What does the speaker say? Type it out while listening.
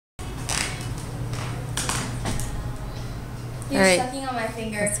You're sucking on my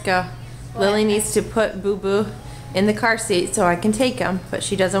finger. Let's go. What? Lily needs to put Boo Boo in the car seat so I can take him, but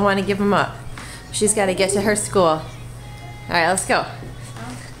she doesn't want to give him up. She's got to get to her school. All right, let's go.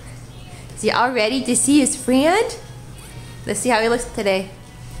 Is he all ready to see his friend? Let's see how he looks today.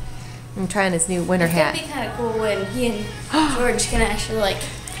 I'm trying his new winter hat. It's gonna be kind of cool when he and George can actually like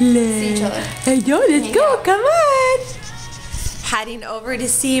see each other. Hey, yo, let's go. Come on. Heading over to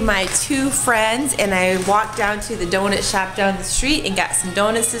see my two friends, and I walked down to the donut shop down the street and got some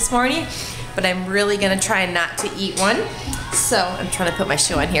donuts this morning, but I'm really gonna try not to eat one. So I'm trying to put my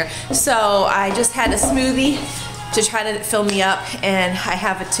shoe on here. So I just had a smoothie to try to fill me up, and I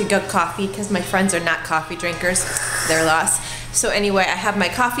have a to-go coffee because my friends are not coffee drinkers. They're lost. So anyway, I have my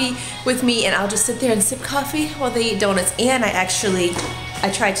coffee with me, and I'll just sit there and sip coffee while they eat donuts. And I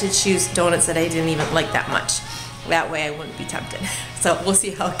tried to choose donuts that I didn't even like that much. That way I wouldn't be tempted. So we'll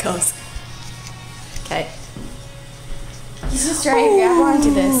see how it goes. Okay. He's just trying to grab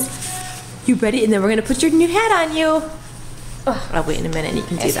onto this. You ready? And then we're gonna put your new hat on you. Oh, I'll wait in a minute and you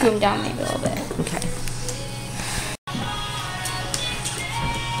can do that. Scoot down maybe a little bit. Okay.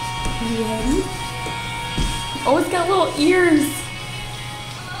 You ready? Oh, it's got little ears.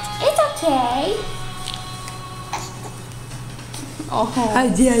 It's okay. Oh. How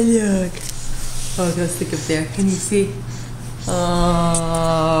do I look? Oh, go stick up there. Can you see?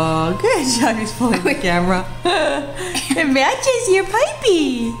 Oh, good job. He's pulling the camera. It matches your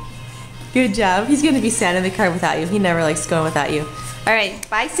pipey. Good job. He's going to be sad in the car without you. He never likes going without you. All right.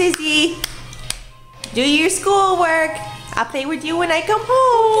 Bye, Sissy. Do your schoolwork. I'll play with you when I come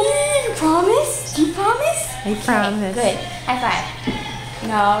home. You promise? You promise? I promise. Okay, good. High five.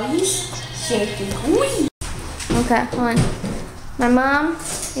 No, you shake it. Okay, hold on. My mom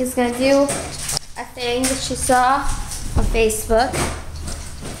is going to do a thing that she saw on Facebook.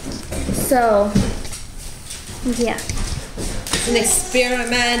 So, yeah. It's an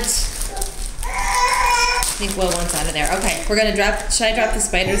experiment. I think Will wants out of there. Okay, we're gonna drop, should I drop the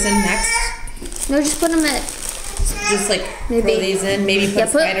spiders in next? No, just put them in. Just like throw these in, maybe put a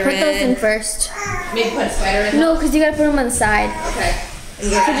spider in. Put those in first. Maybe put a spider in? No, because you gotta put them on the side. Okay. So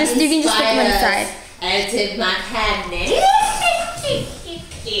you can just stick them on the side. Out of my cabinet.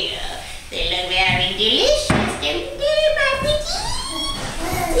 They look very delicious. They're good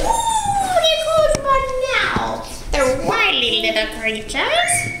one now. They're wily little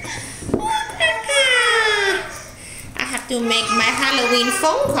creatures. I have to make my Halloween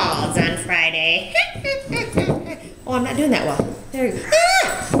phone calls on Friday. Oh, I'm not doing that well. There you go.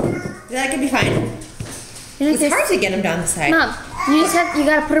 That could be fine. It's hard to get them down the side. Mom, you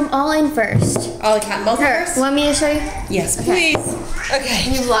gotta put them all in first. All the cotton balls first? Want me to show you? Yes, please. Okay.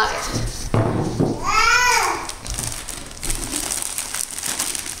 You vlog it.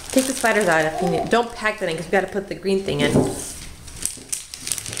 Take the spiders out if you need. Don't pack that in because we got to put the green thing in.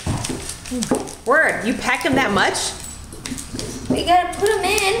 Word, you pack them that much? We gotta put them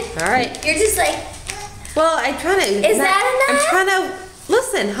in. All right. You're just like. Well, I'm trying to. Is that enough? I'm trying to.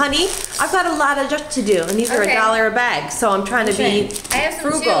 Listen, honey, I've got a lot of stuff to do, and these are $1 a bag, so I'm trying to be I have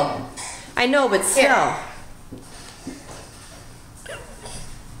some frugal. too. I know, but still.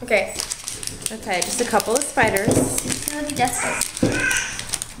 Okay. Okay, just a couple of spiders. It'll be desperate.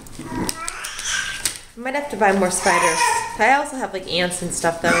 I might have to buy more spiders. I also have like ants and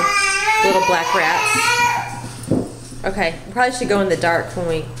stuff though. Little black rats. Okay, we probably should go in the dark when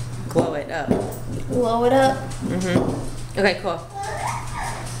we glow it up. Blow it up. Mm-hmm. Okay, cool.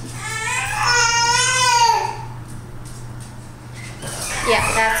 Yeah,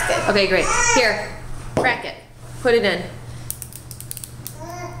 that's good. Okay, great. Here, crack it. Put it in.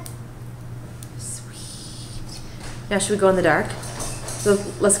 Sweet. Now, should we go in the dark? So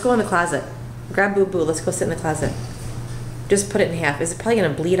let's go in the closet. Grab Boo Boo. Let's go sit in the closet. Just put it in half. Is it probably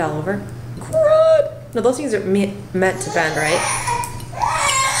gonna bleed all over? Crud! No, those things are meant to bend, right?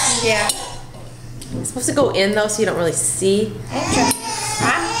 Yeah. It's supposed to go in though, so you don't really see.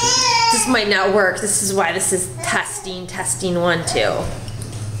 This might not work. This is why this is testing 1, 2.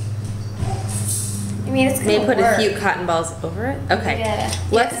 I mean, it's gonna Maybe put work. a few cotton balls over it. Okay. Yeah.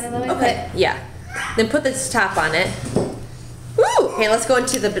 Let's. Yeah, let me Okay. Yeah. Then put this top on it. Woo! Okay, let's go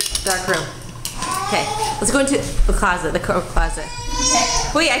into the dark room. Okay, let's go into the closet, the closet. Okay.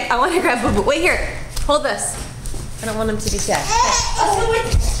 Wait, I want to grab Boo Boo. Wait here. Hold this. I don't want him to be sad.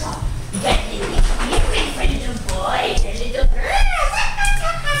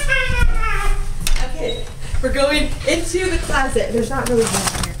 Okay, we're going into the closet. There's not really one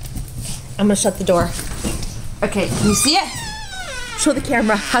in here. I'm gonna shut the door. Okay, can you see it? Show the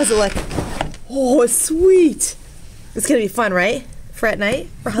camera. How's it look? Oh, sweet. It's gonna be fun, right? For at night?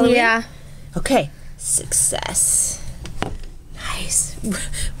 For Halloween? Yeah. Okay, success. guys.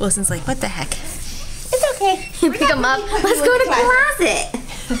 Wilson's like, what the heck? It's okay. You pick them up. Let's go to the closet.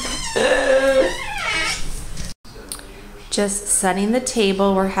 Just setting the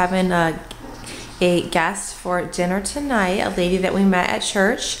table. We're having a guest for dinner tonight, a lady that we met at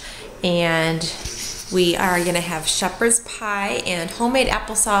church, and we are gonna have shepherd's pie and homemade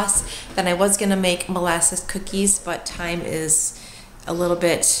applesauce. Then I was gonna make molasses cookies, but time is a little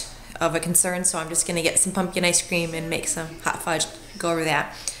bit of a concern, so I'm just gonna get some pumpkin ice cream and make some hot fudge, go over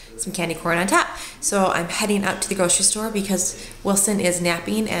that, some candy corn on top. So I'm heading out to the grocery store because Wilson is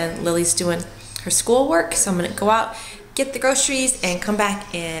napping and Lily's doing her schoolwork, so I'm gonna go out, get the groceries, and come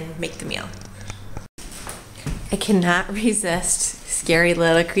back and make the meal. I cannot resist scary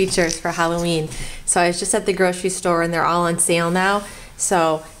little creatures for Halloween. So I was just at the grocery store and they're all on sale now.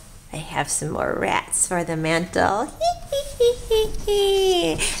 So I have some more rats for the mantle.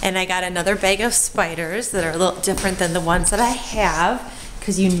 And I got another bag of spiders that are a little different than the ones that I have,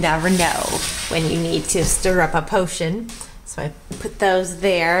 because you never know when you need to stir up a potion. So I put those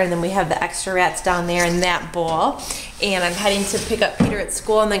there, and then we have the extra rats down there in that bowl. And I'm heading to pick up Peter at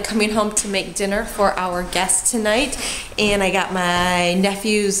school and then coming home to make dinner for our guest tonight. And I got my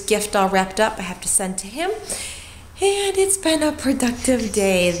nephew's gift all wrapped up. I have to send to him. And it's been a productive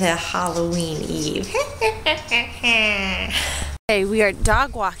day, the Halloween Eve. Hey, we are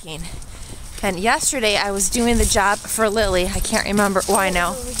dog walking. And yesterday I was doing the job for Lily. I can't remember why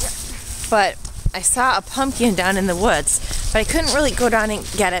now. But I saw a pumpkin down in the woods, but I couldn't really go down and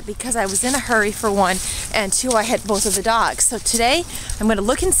get it because I was in a hurry for one, and two, I had both of the dogs. So today I'm going to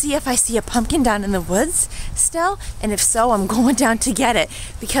look and see if I see a pumpkin down in the woods still, and if so, I'm going down to get it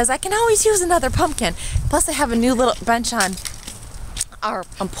because I can always use another pumpkin. Plus I have a new little bench on our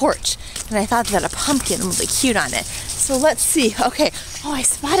porch, and I thought that a pumpkin would be cute on it. So let's see. Okay. Oh, I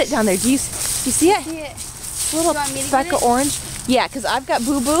spot it down there. Do you see it? Yeah. It's a little speck of orange. Yeah, because I've got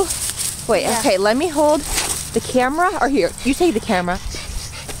Boo Boo. Wait, yeah. Okay, let me hold the camera, or here, you take the camera,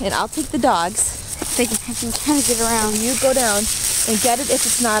 and I'll take the dogs. They can kind of get around. You go down and get it if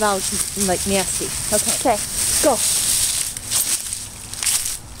it's not all, like, nasty. Okay. Okay. Go.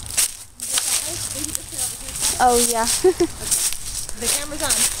 Oh, yeah. Okay. The camera's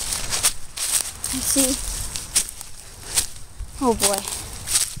on. You see? Oh, boy.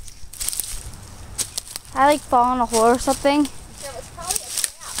 I, like, fall in a hole or something. Yeah, it's probably a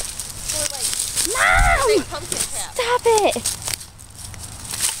trap. For, like, Mom! big pumpkin trap. Stop it!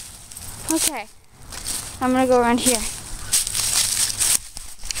 Okay. I'm gonna go around here.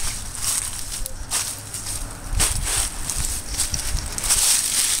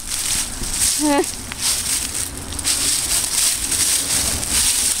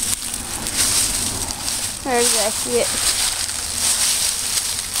 There we go, I see it.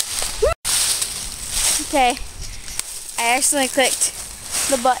 Okay. I accidentally clicked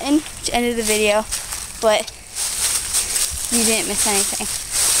the button which ended the video, but you didn't miss anything.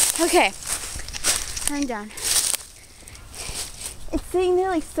 Okay. Turn down. It's sitting there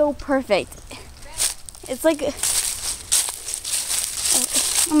like so perfect. It's like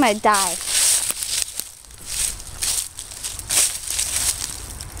I'm gonna die.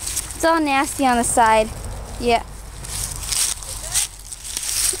 It's all nasty on the side. Yeah.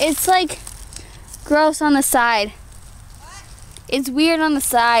 It's like gross on the side. It's weird on the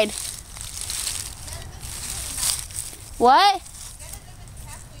side. What?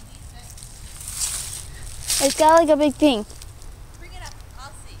 It's got like a big thing. Bring it up.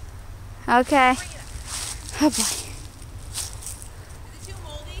 I'll see. Okay. Bring it up. Oh boy. Is it too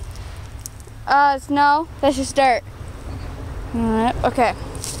moldy? No, that's just dirt. Okay.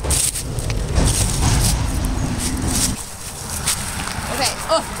 Okay.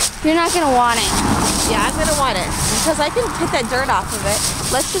 Oh. You're not gonna want it. Yeah, I'm gonna want it because I can get that dirt off of it.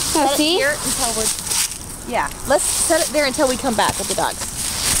 Let's just set it here until we're. Yeah. Let's set it there until we come back with the dogs.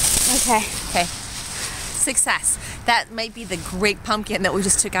 Okay. Okay. Success. That might be the great pumpkin that we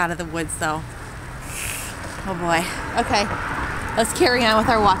just took out of the woods, though. Oh boy. Okay. Let's carry on with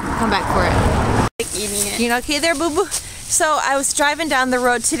our walk and come back for it. Like eating it. You okay there, Boo Boo? So I was driving down the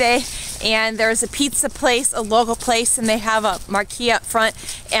road today, and there's a pizza place, a local place, and they have a marquee up front,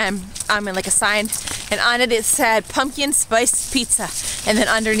 and in like a sign, and on it said pumpkin spice pizza, and then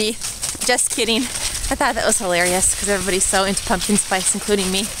underneath, just kidding. I thought that was hilarious because everybody's so into pumpkin spice,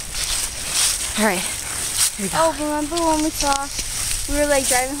 including me. All right, here we go. Oh, remember when we were like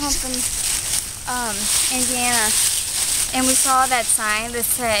driving home from Indiana, and we saw that sign that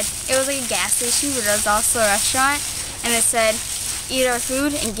said, it was like a gas station, but it was also a restaurant, and it said, eat our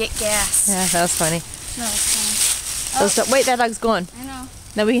food and get gas. Yeah, that was funny. No, it's funny. So, wait, that dog's gone. I know.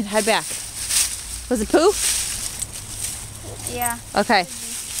 Now we can head back. Was it Pooh? Yeah. Okay.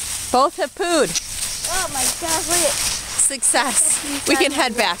 Both have pooed. Oh my gosh, look at Success. We can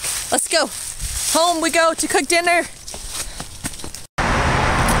head back. Let's go. Home we go to cook dinner.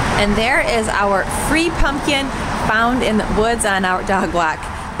 And there is our free pumpkin found in the woods on our dog walk.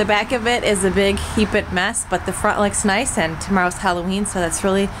 The back of it is a big heap it mess, but the front looks nice, and tomorrow's Halloween, so that's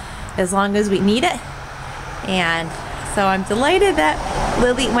really as long as we need it. And so I'm delighted that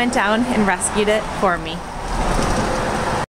Lily went down and rescued it for me.